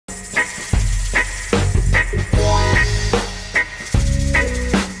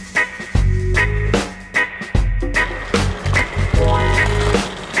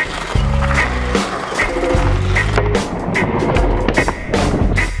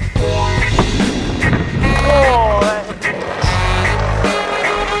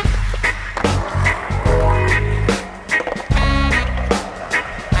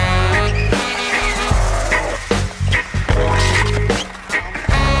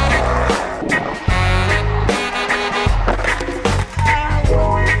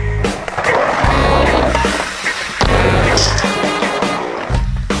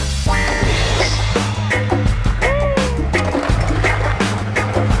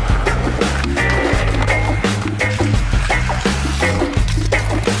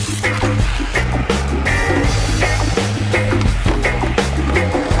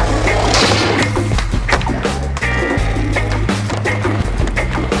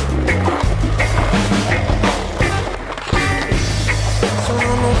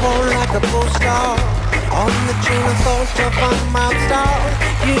like a poster on the chain of thought of a mouth star.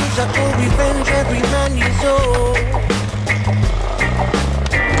 Years ago revenge every man is old,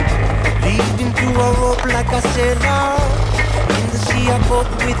 leading to a rope like a sailor. In the sea I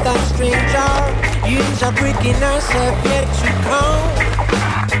fought with a stranger. Years are breaking us have yet to come.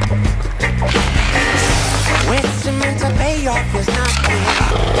 Wet cement to pay off is not good.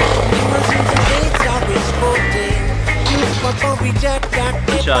 Demons in the gates are exploding. Use for bobby jack that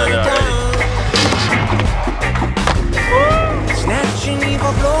get down. Snatching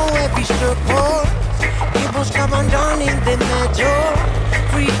evil blow every circle. People's come undone in the meadow.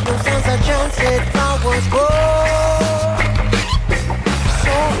 Freedom stands a chance that flowers grow.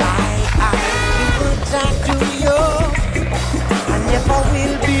 So I give good time to you. I never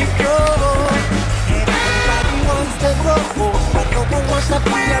will be gone. Everybody wants to grow, but no one wants to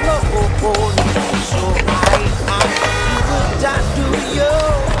be alone. So I give good time to you.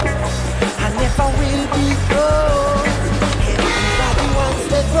 I never will be gone. Everybody wants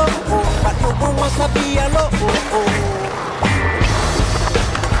to grow, but no one wants to be alone.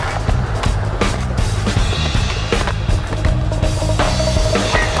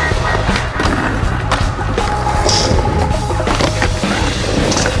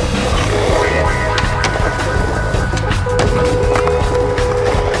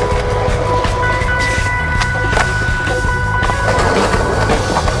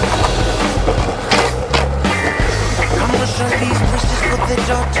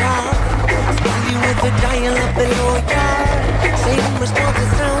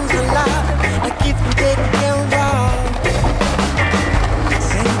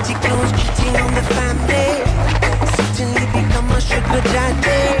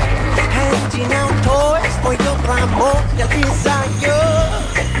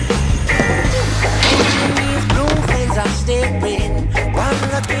 One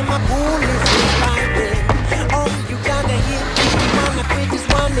look in my pool